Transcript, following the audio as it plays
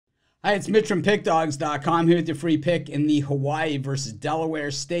Hi, it's Mitch from Pickdawgz.com here with your free pick in the Hawaii versus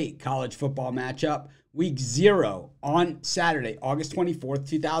Delaware State college football matchup. Week 0 on Saturday, August 24th,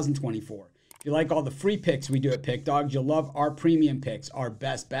 2024. If you like all the free picks we do at Pickdawgz, you'll love our premium picks, our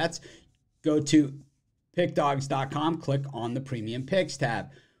best bets. Go to Pickdawgz.com, click on the premium picks tab.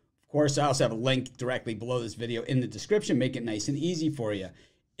 Of course, I also have a link directly below this video in the description. Make it nice and easy for you.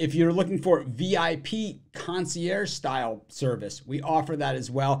 If you're looking for VIP concierge style service, we offer that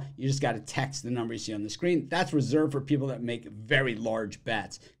as well. You just got to text the number you see on the screen. That's reserved for people that make very large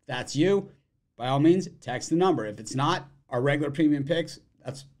bets. If that's you, by all means, text the number. If it's not, our regular premium picks,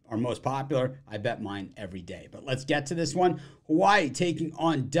 that's our most popular. I bet mine every day. But let's get to this one. Hawaii taking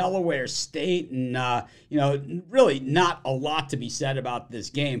on Delaware State, and really not a lot to be said about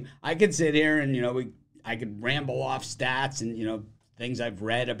this game. I could sit here and I could ramble off stats and things I've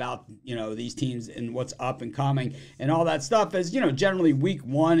read about, these teams and what's up and coming and all that stuff, as, generally week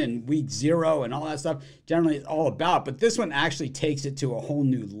 1 and week 0 and all that stuff generally it's all about. But this one actually takes it to a whole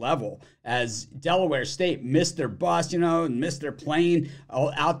new level as Delaware State missed their bus, and missed their plane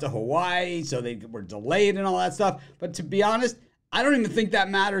out to Hawaii. So they were delayed and all that stuff. But to be honest, I don't even think that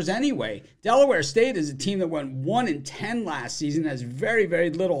matters anyway. Delaware State is a team that went 1-10 last season, has very,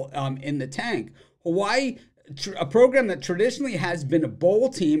 very little in the tank. Hawaii, a program that traditionally has been a bowl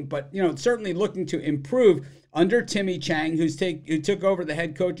team, but certainly looking to improve under Timmy Chang, who took over the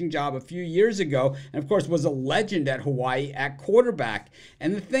head coaching job a few years ago, and of course was a legend at Hawaii at quarterback.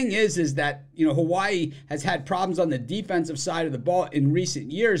 And the thing is that Hawaii has had problems on the defensive side of the ball in recent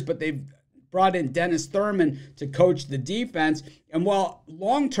years, but they've brought in Dennis Thurman to coach the defense. And while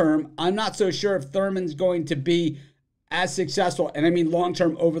long term, I'm not so sure if Thurman's going to be as successful, and I mean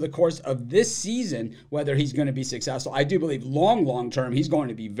long-term over the course of this season, whether he's going to be successful. I do believe long-term he's going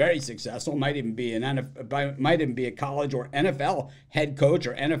to be very successful. Might even be a college or NFL head coach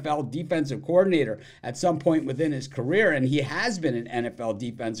or NFL defensive coordinator at some point within his career, and he has been an NFL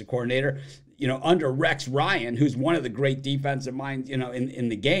defensive coordinator under Rex Ryan, who's one of the great defensive minds, in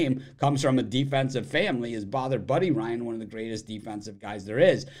the game, comes from a defensive family. His father, Buddy Ryan, one of the greatest defensive guys there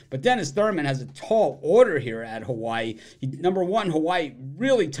is. But Dennis Thurman has a tall order here at Hawaii. Number one, Hawaii,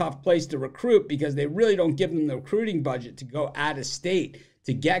 really tough place to recruit because they really don't give them the recruiting budget to go out of state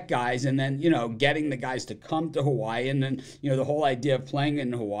to get guys, and then, getting the guys to come to Hawaii, and then, the whole idea of playing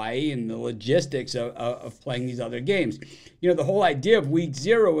in Hawaii and the logistics of playing these other games. The whole idea of week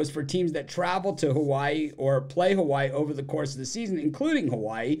 0 was for teams that travel to Hawaii or play Hawaii over the course of the season, including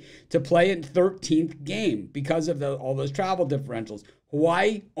Hawaii, to play in 13th game because of all those travel differentials.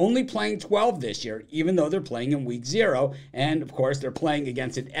 Hawaii only playing 12 this year, even though they're playing in week 0. And, of course, they're playing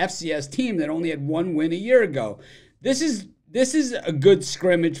against an FCS team that only had 1 win a year ago. This is a good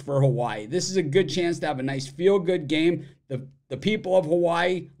scrimmage for Hawaii. This is a good chance to have a nice feel-good game. The people of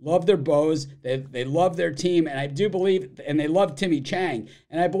Hawaii love their bows. They love their team, and I do believe, and they love Timmy Chang.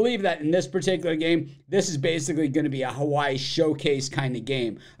 And I believe that in this particular game, this is basically going to be a Hawaii showcase kind of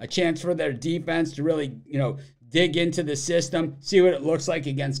game. A chance for their defense to really, dig into the system, see what it looks like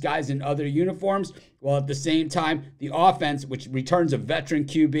against guys in other uniforms, while at the same time, the offense, which returns a veteran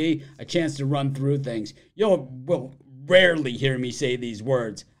QB, a chance to run through things. Will rarely hear me say these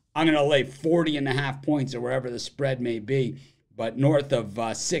words. I'm going to lay 40.5 points or wherever the spread may be, but north of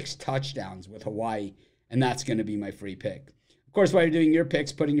 6 touchdowns with Hawaii, and that's going to be my free pick. Of course, while you're doing your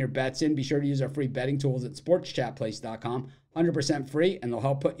picks, putting your bets in, be sure to use our free betting tools at sportschatplace.com. 100% free, and they'll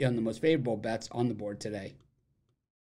help put you on the most favorable bets on the board today.